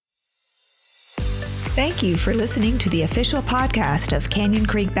Thank you for listening to the official podcast of Canyon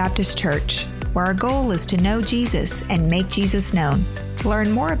Creek Baptist Church, where our goal is to know Jesus and make Jesus known. To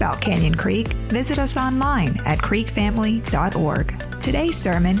learn more about Canyon Creek, visit us online at creekfamily.org. Today's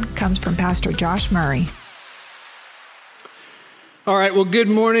sermon comes from Pastor Josh Murray. All right, well, good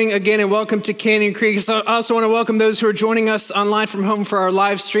morning again and welcome to Canyon Creek. So I also want to welcome those who are joining us online from home for our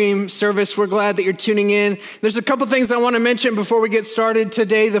live stream service. We're glad that you're tuning in. There's a couple things I want to mention before we get started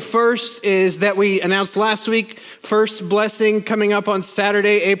today. The first is that we announced last week, First Blessing coming up on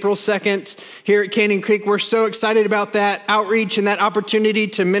Saturday, April 2nd here at Canyon Creek. We're so excited about that outreach and that opportunity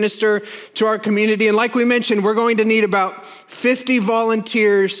to minister to our community. And like we mentioned, we're going to need about 50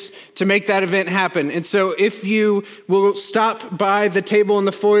 volunteers to make that event happen. And so if you will stop by the table in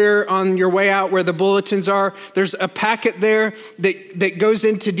the foyer on your way out where the bulletins are, there's a packet there that goes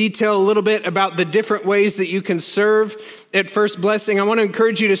into detail a little bit about the different ways that you can serve at First Blessing. I want to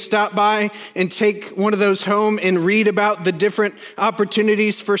encourage you to stop by and take one of those home and read about the different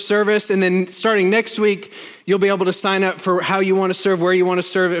opportunities for service. And then starting next week, you'll be able to sign up for how you want to serve, where you want to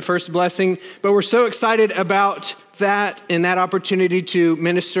serve at First Blessing. But we're so excited about that and that opportunity to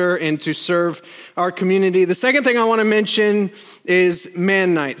minister and to serve our community. The second thing I want to mention is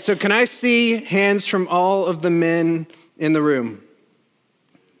Man Night. So can I see hands from all of the men in the room?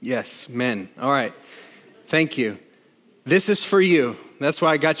 Yes, men. All right. Thank you. This is for you. That's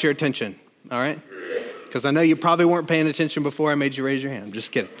why I got your attention. All right? Because I know you probably weren't paying attention before I made you raise your hand. I'm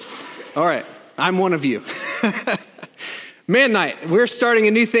just kidding. All right. I'm one of you. Man Night. We're starting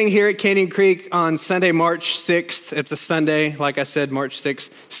a new thing here at Canyon Creek on Sunday, March 6th. It's a Sunday, like I said, March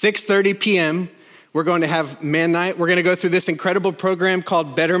 6th, 6:30 p.m. We're going to have Man Night. We're going to go through this incredible program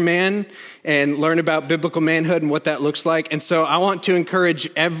called Better Man and learn about biblical manhood and what that looks like. And so I want to encourage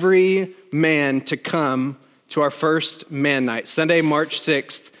every man to come to our first Man Night, Sunday, March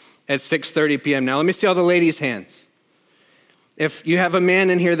 6th at 6:30 p.m. Now, let me see all the ladies' hands. If you have a man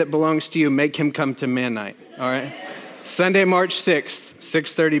in here that belongs to you, make him come to Man Night, all right? Sunday, March 6th,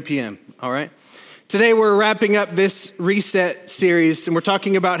 6:30 p.m., all right? Today, we're wrapping up this Reset series, and we're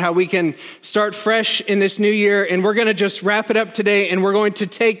talking about how we can start fresh in this new year, and we're going to just wrap it up today, and we're going to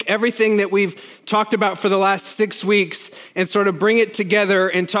take everything that we've talked about for the last 6 weeks and sort of bring it together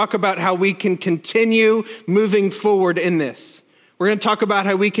and talk about how we can continue moving forward in this. We're going to talk about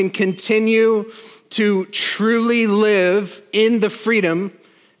how we can continue to truly live in the freedom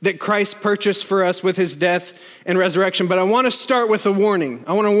that Christ purchased for us with his death and resurrection. But I want to start with a warning.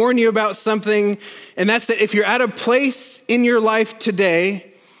 I want to warn you about something, and that's that if you're at a place in your life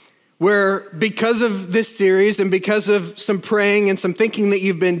today where because of this series and because of some praying and some thinking that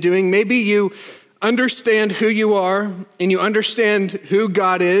you've been doing, maybe you understand who you are and you understand who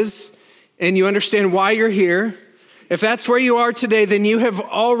God is and you understand why you're here. If that's where you are today, then you have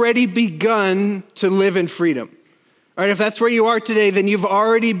already begun to live in freedom. All right, if that's where you are today, then you've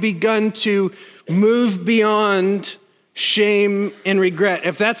already begun to move beyond shame and regret.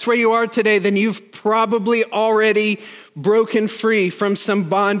 If that's where you are today, then you've probably already broken free from some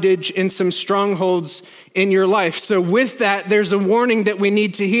bondage and some strongholds in your life. So with that, there's a warning that we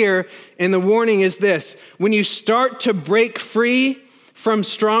need to hear, and the warning is this. When you start to break free from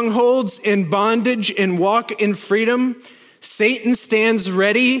strongholds and bondage and walk in freedom, Satan stands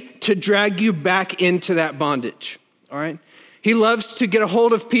ready to drag you back into that bondage. All right. He loves to get a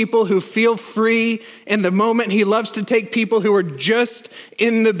hold of people who feel free in the moment. He loves to take people who are just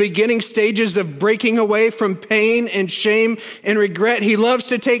in the beginning stages of breaking away from pain and shame and regret. He loves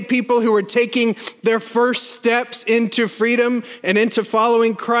to take people who are taking their first steps into freedom and into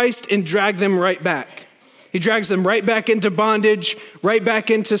following Christ and drag them right back. He drags them right back into bondage, right back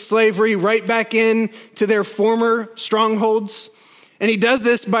into slavery, right back into their former strongholds. And he does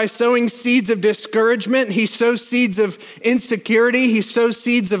this by sowing seeds of discouragement. He sows seeds of insecurity. He sows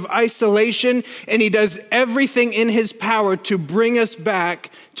seeds of isolation. And he does everything in his power to bring us back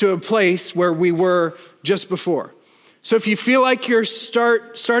to a place where we were just before. So if you feel like you're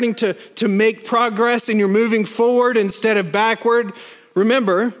starting to make progress and you're moving forward instead of backward,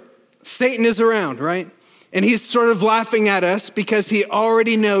 remember, Satan is around, right? And he's sort of laughing at us because he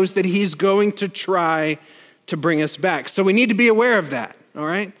already knows that he's going to try to bring us back. So we need to be aware of that, all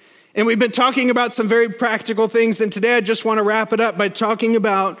right? And we've been talking about some very practical things, and today I just want to wrap it up by talking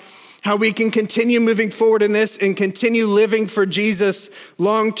about how we can continue moving forward in this and continue living for Jesus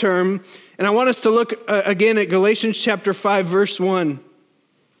long term. And I want us to look again at Galatians chapter 5, verse 1.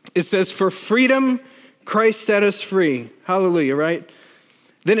 It says, "For freedom, Christ set us free." Hallelujah, right?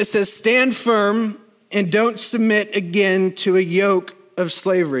 Then it says, "Stand firm and don't submit again to a yoke of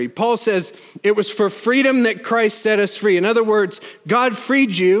slavery. Paul says it was for freedom that Christ set us free. In other words, God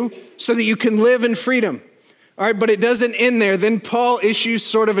freed you so that you can live in freedom. All right, but it doesn't end there. Then Paul issues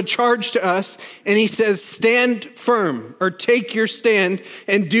sort of a charge to us, and he says, stand firm, or take your stand,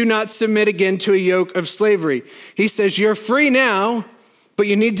 and do not submit again to a yoke of slavery. He says, you're free now, but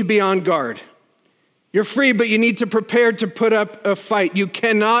you need to be on guard. You're free, but you need to prepare to put up a fight. You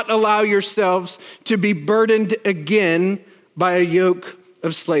cannot allow yourselves to be burdened again by a yoke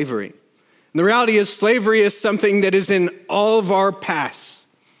of slavery. And the reality is, slavery is something that is in all of our pasts.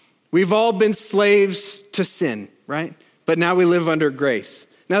 We've all been slaves to sin, right? But now we live under grace.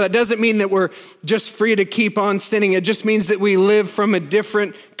 Now, that doesn't mean that we're just free to keep on sinning. It just means that we live from a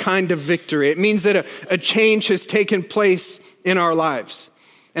different kind of victory. It means that a change has taken place in our lives.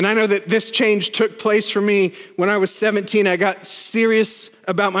 And I know that this change took place for me when I was 17. I got serious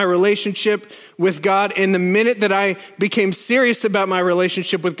about my relationship with God. And the minute that I became serious about my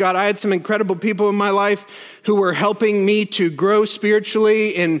relationship with God, I had some incredible people in my life who were helping me to grow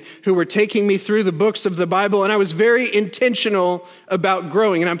spiritually and who were taking me through the books of the Bible. And I was very intentional about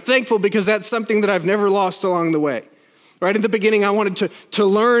growing. And I'm thankful because that's something that I've never lost along the way. Right at the beginning, I wanted to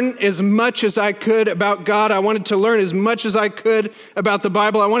learn as much as I could about God. I wanted to learn as much as I could about the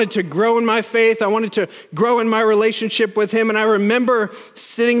Bible. I wanted to grow in my faith. I wanted to grow in my relationship with Him. And I remember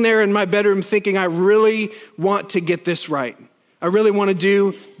sitting there in my bedroom thinking, I really want to get this right. I really want to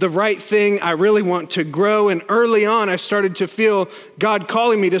do the right thing. I really want to grow. And early on, I started to feel God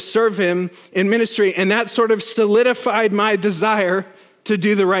calling me to serve Him in ministry. And that sort of solidified my desire to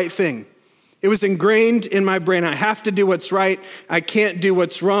do the right thing. It was ingrained in my brain. I have to do what's right. I can't do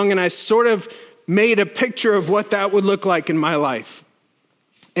what's wrong. And I sort of made a picture of what that would look like in my life.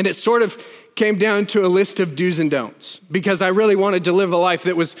 And it sort of came down to a list of do's and don'ts because I really wanted to live a life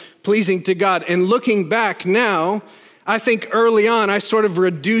that was pleasing to God. And looking back now, I think early on, I sort of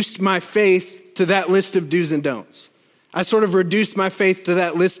reduced my faith to that list of do's and don'ts. I sort of reduced my faith to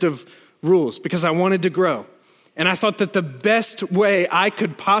that list of rules because I wanted to grow. And I thought that the best way I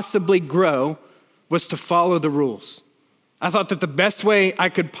could possibly grow was to follow the rules. I thought that the best way I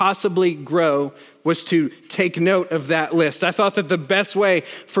could possibly grow was to take note of that list. I thought that the best way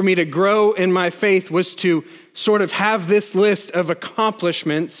for me to grow in my faith was to sort of have this list of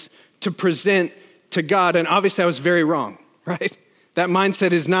accomplishments to present to God. And obviously I was very wrong, right? That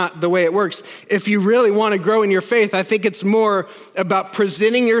mindset is not the way it works. If you really want to grow in your faith, I think it's more about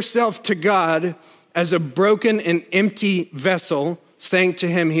presenting yourself to God as a broken and empty vessel, saying to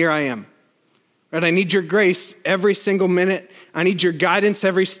Him, here I am. Right? I need your grace every single minute. I need your guidance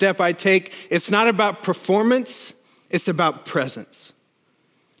every step I take. It's not about performance. It's about presence.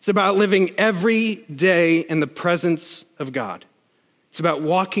 It's about living every day in the presence of God. It's about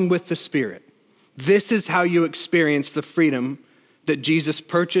walking with the Spirit. This is how you experience the freedom that Jesus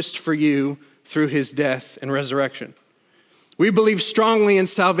purchased for you through His death and resurrection. We believe strongly in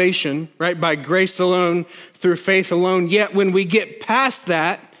salvation, right, by grace alone, through faith alone. Yet when we get past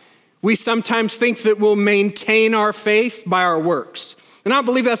that, we sometimes think that we'll maintain our faith by our works. And I don't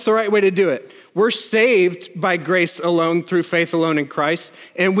believe that's the right way to do it. We're saved by grace alone, through faith alone in Christ,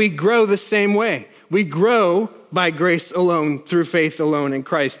 and we grow the same way. We grow by grace alone, through faith alone in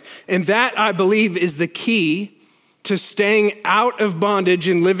Christ. And that, I believe, is the key to staying out of bondage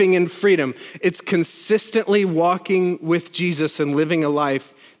and living in freedom. It's consistently walking with Jesus and living a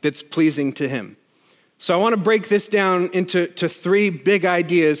life that's pleasing to Him. So I want to break this down into three big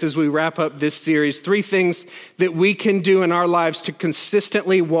ideas as we wrap up this series. Three things that we can do in our lives to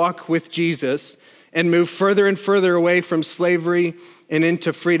consistently walk with Jesus and move further and further away from slavery and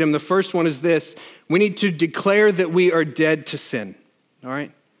into freedom. The first one is this: we need to declare that we are dead to sin, all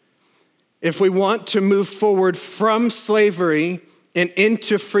right? If we want to move forward from slavery and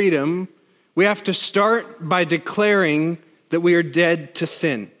into freedom, we have to start by declaring that we are dead to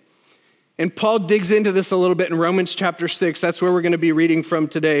sin. And Paul digs into this a little bit in Romans chapter 6. That's where we're going to be reading from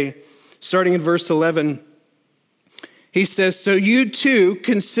today, starting in verse 11. He says, so you too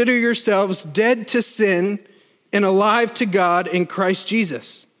consider yourselves dead to sin and alive to God in Christ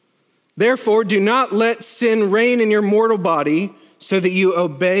Jesus. Therefore, do not let sin reign in your mortal body so that you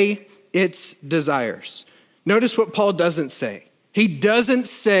obey its desires. Notice what Paul doesn't say. He doesn't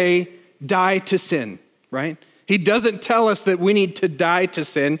say die to sin, right? He doesn't tell us that we need to die to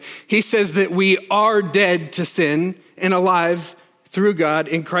sin. He says that we are dead to sin and alive through God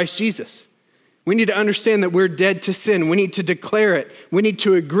in Christ Jesus. We need to understand that we're dead to sin. We need to declare it. We need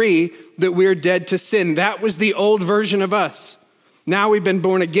to agree that we're dead to sin. That was the old version of us. Now we've been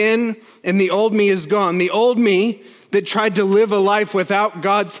born again, and the old me is gone. The old me that tried to live a life without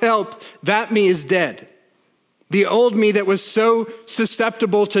God's help, that me is dead. The old me that was so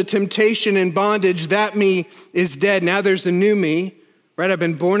susceptible to temptation and bondage, that me is dead. Now there's a new me, right? I've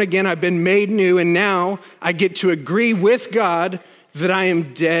been born again, I've been made new, and now I get to agree with God that I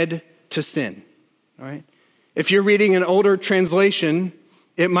am dead to sin, all right? If you're reading an older translation,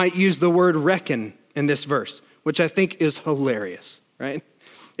 it might use the word reckon in this verse, which I think is hilarious, right?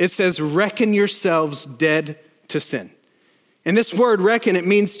 It says, reckon yourselves dead to sin. And this word reckon, it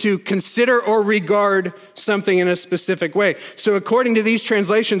means to consider or regard something in a specific way. So according to these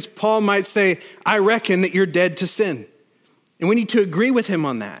translations, Paul might say, I reckon that you're dead to sin. And we need to agree with him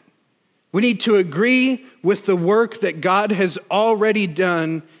on that. We need to agree with the work that God has already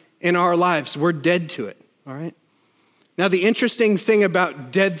done in our lives. We're dead to it, all right? Now, the interesting thing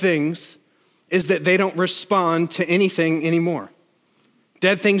about dead things is that they don't respond to anything anymore.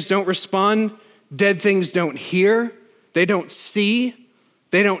 Dead things don't respond. Dead things don't hear. They don't see,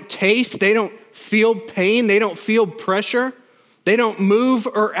 they don't taste, they don't feel pain, they don't feel pressure, they don't move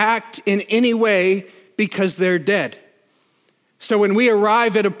or act in any way because they're dead. So when we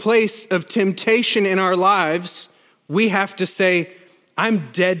arrive at a place of temptation in our lives, we have to say,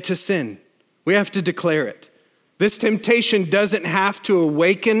 I'm dead to sin. We have to declare it. This temptation doesn't have to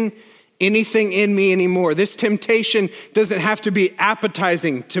awaken anything in me anymore. This temptation doesn't have to be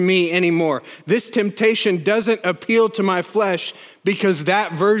appetizing to me anymore. This temptation doesn't appeal to my flesh because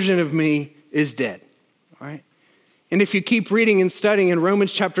that version of me is dead. All right? And if you keep reading and studying in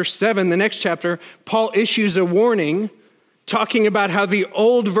Romans chapter 7, the next chapter, Paul issues a warning talking about how the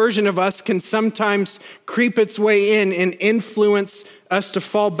old version of us can sometimes creep its way in and influence us to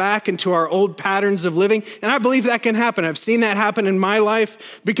fall back into our old patterns of living. And I believe that can happen. I've seen that happen in my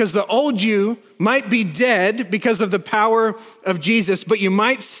life because the old you might be dead because of the power of Jesus, but you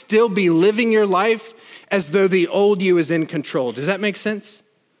might still be living your life as though the old you is in control. Does that make sense?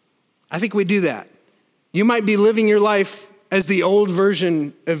 I think we do that. You might be living your life as the old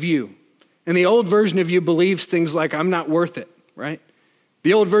version of you. And the old version of you believes things like, I'm not worth it, right?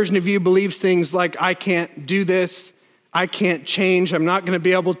 The old version of you believes things like, I can't do this, I can't change, I'm not going to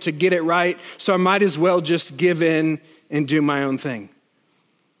be able to get it right, so I might as well just give in and do my own thing.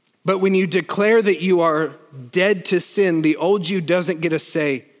 But when you declare that you are dead to sin, the old you doesn't get a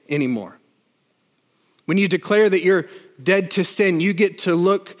say anymore. When you declare that you're dead to sin, you get to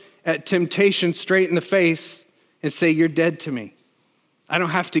look at temptation straight in the face and say, you're dead to me. I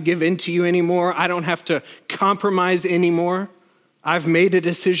don't have to give in to you anymore. I don't have to compromise anymore. I've made a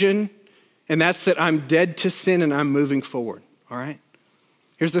decision, and that's that I'm dead to sin and I'm moving forward, all right?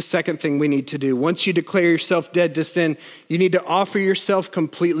 Here's the second thing we need to do. Once you declare yourself dead to sin, you need to offer yourself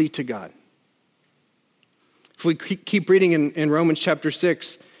completely to God. If we keep reading in Romans chapter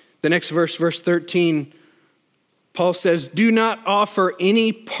 6, the next verse, verse 13, Paul says, do not offer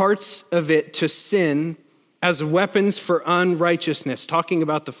any parts of it to sin as weapons for unrighteousness, talking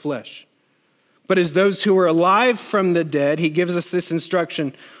about the flesh. But as those who are alive from the dead, he gives us this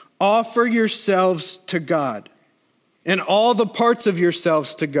instruction, offer yourselves to God and all the parts of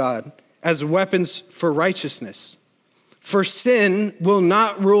yourselves to God as weapons for righteousness. For sin will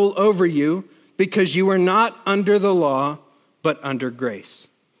not rule over you because you are not under the law, but under grace.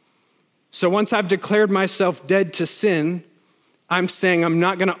 So once I've declared myself dead to sin, I'm saying I'm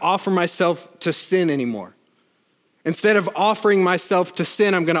not going to offer myself to sin anymore. Instead of offering myself to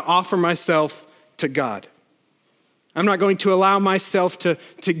sin, I'm going to offer myself to God. I'm not going to allow myself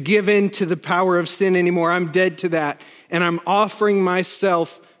to give in to the power of sin anymore. I'm dead to that. And I'm offering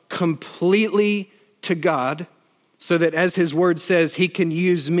myself completely to God so that, as his word says, he can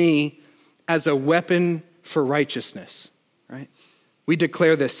use me as a weapon for righteousness, right? We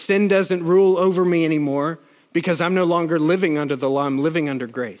declare this. Sin doesn't rule over me anymore because I'm no longer living under the law. I'm living under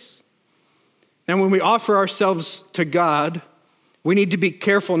grace. And when we offer ourselves to God, we need to be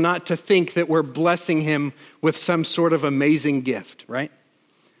careful not to think that we're blessing him with some sort of amazing gift, right?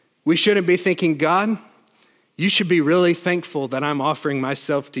 We shouldn't be thinking, God, you should be really thankful that I'm offering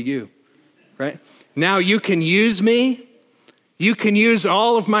myself to you, right? Now you can use me. You can use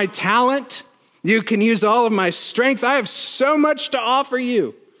all of my talent. You can use all of my strength. I have so much to offer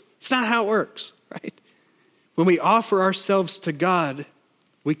you. It's not how it works, right? When we offer ourselves to God,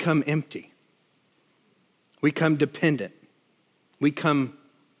 we come empty. We come dependent. We come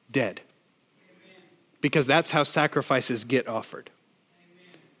dead. Amen. Because that's how sacrifices get offered.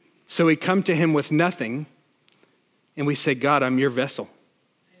 Amen. So we come to him with nothing and we say, God, I'm your vessel.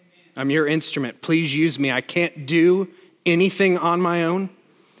 Amen. I'm your instrument. Please use me. I can't do anything on my own.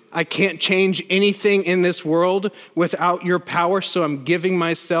 I can't change anything in this world without your power, so I'm giving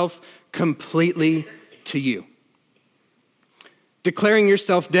myself completely to you. Declaring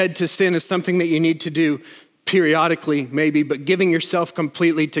yourself dead to sin is something that you need to do periodically maybe, but giving yourself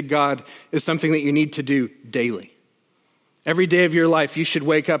completely to God is something that you need to do daily. Every day of your life, you should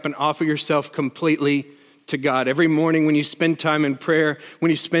wake up and offer yourself completely to God. Every morning when you spend time in prayer,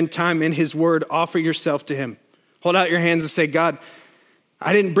 when you spend time in his word, offer yourself to him. Hold out your hands and say, God,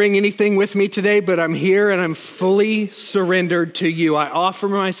 I didn't bring anything with me today, but I'm here and I'm fully surrendered to you. I offer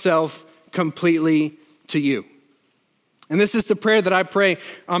myself completely to you. And this is the prayer that I pray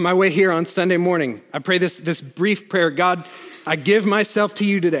on my way here on Sunday morning. I pray this brief prayer. God, I give myself to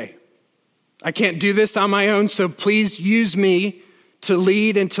you today. I can't do this on my own, so please use me to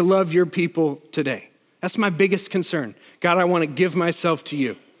lead and to love your people today. That's my biggest concern. God, I want to give myself to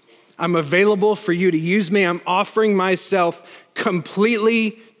you. I'm available for you to use me. I'm offering myself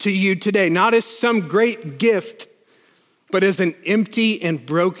completely to you today, not as some great gift, but as an empty and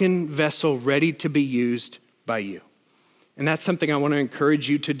broken vessel ready to be used by you. And that's something I want to encourage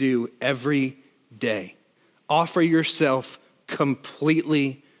you to do every day. Offer yourself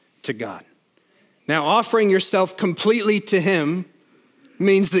completely to God. Now, offering yourself completely to him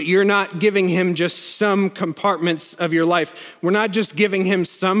means that you're not giving him just some compartments of your life. We're not just giving him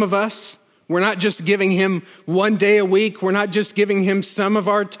some of us. We're not just giving him one day a week. We're not just giving him some of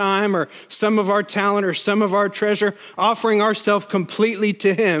our time or some of our talent or some of our treasure. Offering ourselves completely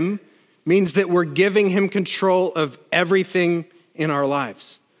to him means that we're giving him control of everything in our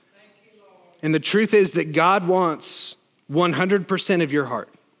lives. And the truth is that God wants 100% of your heart.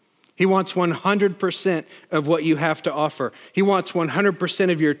 He wants 100% of what you have to offer. He wants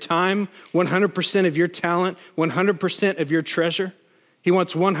 100% of your time, 100% of your talent, 100% of your treasure. He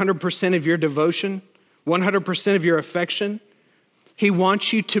wants 100% of your devotion, 100% of your affection. He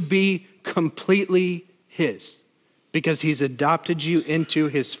wants you to be completely his because he's adopted you into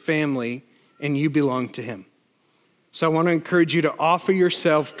his family and you belong to him. So I want to encourage you to offer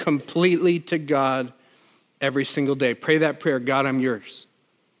yourself completely to God every single day. Pray that prayer. God, I'm yours.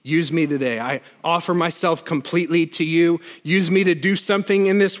 Use me today. I offer myself completely to you. Use me to do something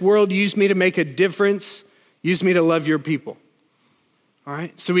in this world. Use me to make a difference. Use me to love your people. All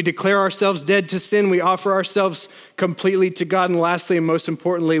right? So we declare ourselves dead to sin. We offer ourselves completely to God. And lastly, and most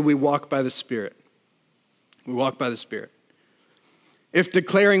importantly, we walk by the Spirit. We walk by the Spirit. If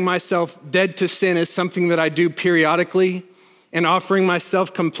declaring myself dead to sin is something that I do periodically, and offering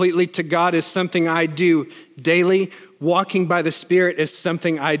myself completely to God is something I do daily, walking by the Spirit is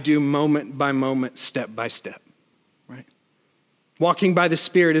something I do moment by moment, step by step, right? Walking by the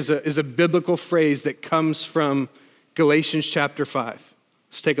Spirit is a biblical phrase that comes from Galatians chapter 5.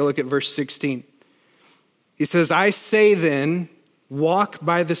 Let's take a look at verse 16. He says, I say then, walk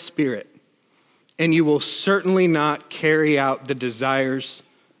by the Spirit, and you will certainly not carry out the desires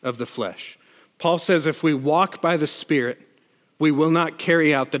of the flesh. Paul says if we walk by the Spirit, we will not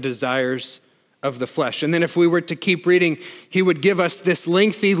carry out the desires of the flesh. And then if we were to keep reading, he would give us this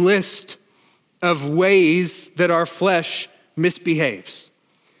lengthy list of ways that our flesh misbehaves.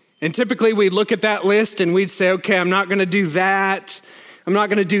 And typically we'd look at that list and we'd say, okay, I'm not going to do that. I'm not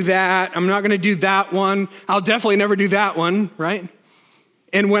going to do that. I'm not going to do that one. I'll definitely never do that one, right?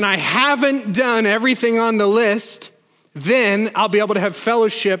 And when I haven't done everything on the list, then I'll be able to have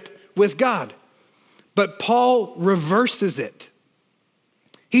fellowship with God. But Paul reverses it.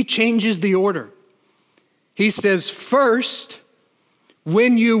 He changes the order. He says, first,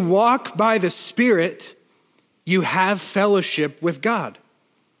 when you walk by the Spirit, you have fellowship with God.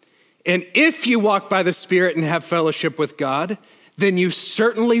 And if you walk by the Spirit and have fellowship with God, then you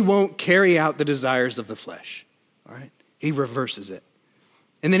certainly won't carry out the desires of the flesh. All right? He reverses it.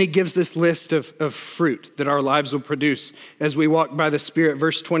 And then he gives this list of fruit that our lives will produce as we walk by the Spirit.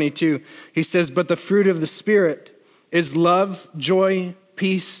 Verse 22, he says, but the fruit of the Spirit is love, joy,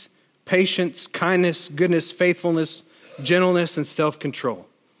 peace, patience, kindness, goodness, faithfulness, gentleness, and self-control.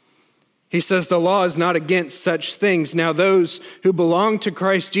 He says the law is not against such things. Now those who belong to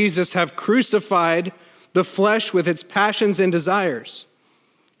Christ Jesus have crucified the flesh with its passions and desires.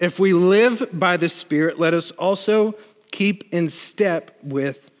 If we live by the Spirit, let us also keep in step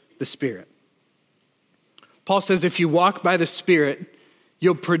with the Spirit. Paul says if you walk by the Spirit,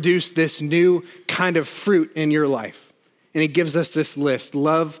 you'll produce this new kind of fruit in your life. And he gives us this list: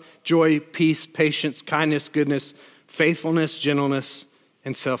 love, joy, peace, patience, kindness, goodness, faithfulness, gentleness,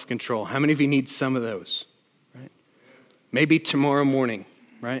 and self-control. How many of you need some of those? Right? Maybe tomorrow morning,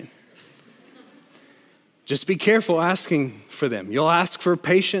 right? Just be careful asking for them. You'll ask for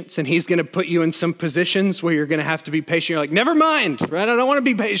patience, and he's going to put you in some positions where you're going to have to be patient. You're like, never mind, right? I don't want to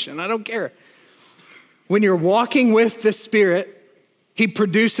be patient. I don't care. When you're walking with the Spirit, he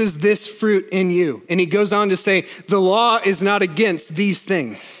produces this fruit in you. And he goes on to say, the law is not against these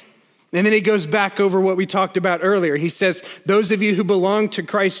things. And then he goes back over what we talked about earlier. He says, those of you who belong to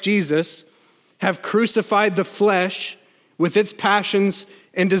Christ Jesus have crucified the flesh with its passions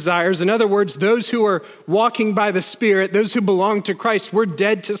and desires. In other words, those who are walking by the Spirit, those who belong to Christ, we're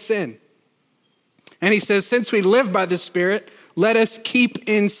dead to sin. And he says, since we live by the Spirit, let us keep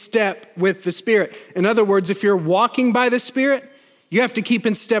in step with the Spirit. In other words, if you're walking by the Spirit, you have to keep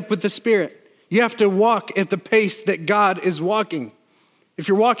in step with the Spirit. You have to walk at the pace that God is walking. If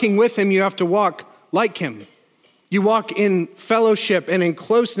you're walking with him, you have to walk like him. You walk in fellowship and in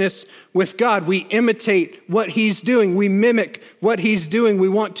closeness with God. We imitate what he's doing. We mimic what he's doing. We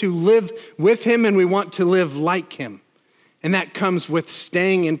want to live with him and we want to live like him. And that comes with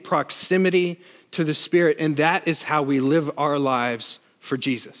staying in proximity to the Spirit. And that is how we live our lives for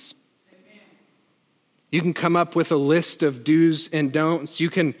Jesus. You can come up with a list of do's and don'ts. You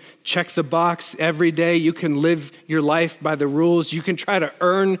can check the box every day. You can live your life by the rules. You can try to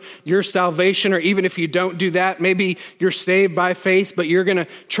earn your salvation, or even if you don't do that, maybe you're saved by faith, but you're going to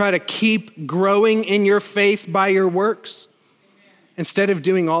try to keep growing in your faith by your works. Instead of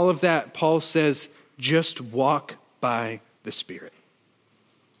doing all of that, Paul says, just walk by the Spirit.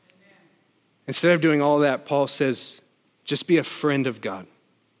 Instead of doing all that, Paul says, just be a friend of God.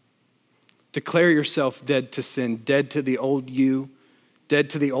 Declare yourself dead to sin, dead to the old you, dead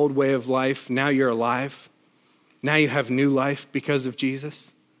to the old way of life. Now you're alive. Now you have new life because of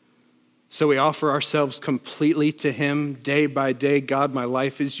Jesus. So we offer ourselves completely to him day by day. God, my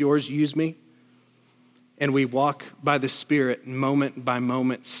life is yours. Use me. And we walk by the Spirit, moment by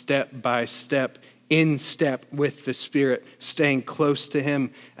moment, step by step, in step with the Spirit, staying close to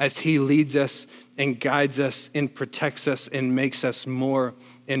him as he leads us and guides us and protects us and makes us more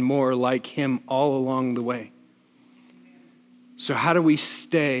and more like him all along the way. So how do we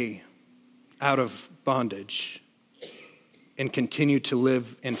stay out of bondage and continue to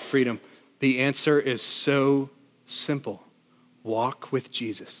live in freedom? The answer is so simple. Walk with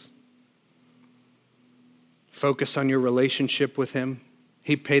Jesus. Focus on your relationship with him.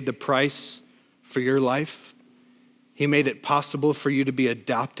 He paid the price for your life. He made it possible for you to be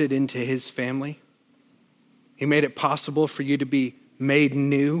adopted into his family. He made it possible for you to be made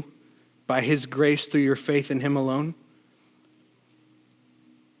new by his grace through your faith in him alone.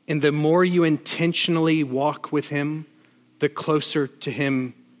 And the more you intentionally walk with him, the closer to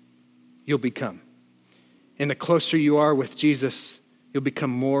him you'll become. And the closer you are with Jesus, you'll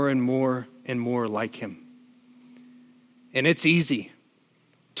become more and more and more like him. And it's easy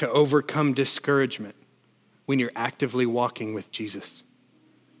to overcome discouragement when you're actively walking with Jesus.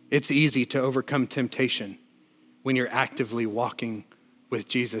 It's easy to overcome temptation when you're actively walking with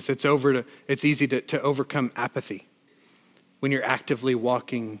Jesus. It's easy to overcome apathy when you're actively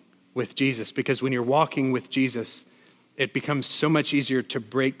walking with Jesus, because when you're walking with Jesus, it becomes so much easier to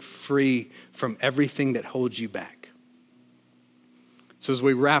break free from everything that holds you back. So as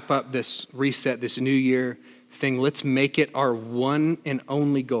we wrap up this reset, this new year thing, let's make it our one and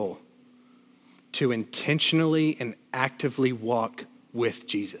only goal to intentionally and actively walk with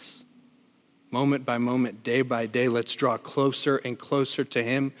Jesus. Moment by moment, day by day, let's draw closer and closer to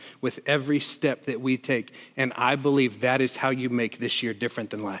him with every step that we take. And I believe that is how you make this year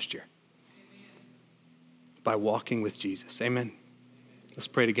different than last year. Amen. By walking with Jesus. Amen. Let's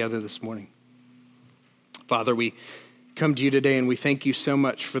pray together this morning. Father, we come to you today and we thank you so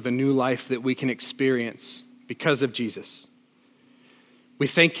much for the new life that we can experience because of Jesus. We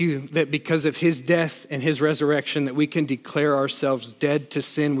thank you that because of his death and his resurrection that we can declare ourselves dead to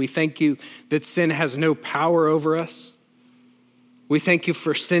sin. We thank you that sin has no power over us. We thank you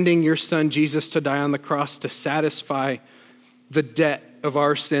for sending your son Jesus to die on the cross to satisfy the debt of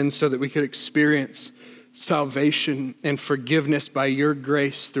our sins so that we could experience salvation and forgiveness by your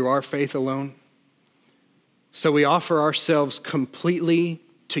grace through our faith alone. So we offer ourselves completely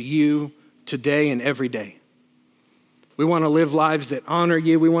to you today and every day. We want to live lives that honor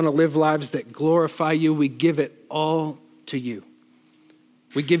you. We want to live lives that glorify you. We give it all to you.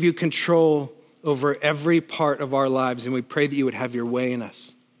 We give you control over every part of our lives, and we pray that you would have your way in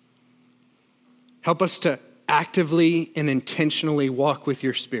us. Help us to actively and intentionally walk with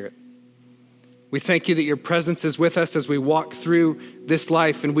your Spirit. We thank you that your presence is with us as we walk through this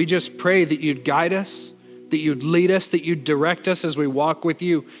life, and we just pray that you'd guide us, that you'd lead us, that you'd direct us as we walk with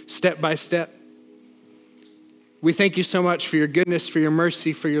you step by step. We thank you so much for your goodness, for your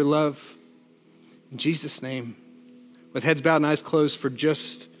mercy, for your love. In Jesus' name, with heads bowed and eyes closed for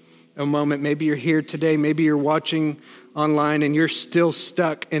just a moment, maybe you're here today, maybe you're watching online and you're still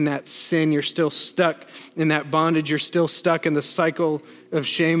stuck in that sin, you're still stuck in that bondage, you're still stuck in the cycle of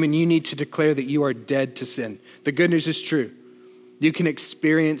shame, and you need to declare that you are dead to sin. The good news is true. You can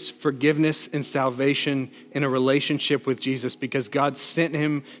experience forgiveness and salvation in a relationship with Jesus because God sent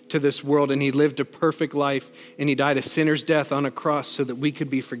him to this world and he lived a perfect life and he died a sinner's death on a cross so that we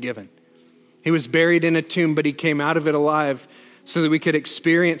could be forgiven. He was buried in a tomb, but he came out of it alive so that we could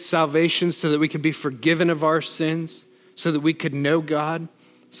experience salvation, so that we could be forgiven of our sins, so that we could know God,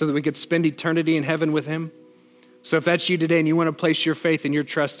 so that we could spend eternity in heaven with him. So if that's you today and you want to place your faith and your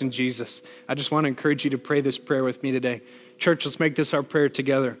trust in Jesus, I just want to encourage you to pray this prayer with me today. Church, let's make this our prayer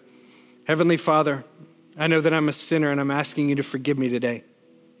together. Heavenly Father, I know that I'm a sinner and I'm asking you to forgive me today.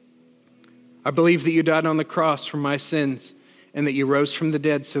 I believe that you died on the cross for my sins and that you rose from the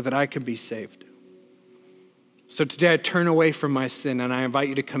dead so that I could be saved. So today I turn away from my sin and I invite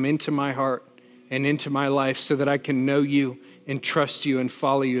you to come into my heart and into my life so that I can know you and trust you and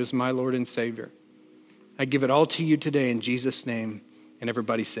follow you as my Lord and Savior. I give it all to you today in Jesus' name. And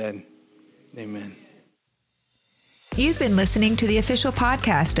everybody said, amen. You've been listening to the official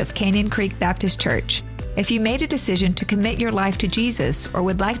podcast of Canyon Creek Baptist Church. If you made a decision to commit your life to Jesus or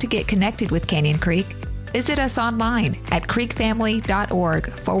would like to get connected with Canyon Creek, visit us online at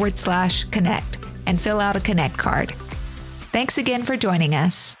creekfamily.org/connect and fill out a connect card. Thanks again for joining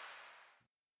us.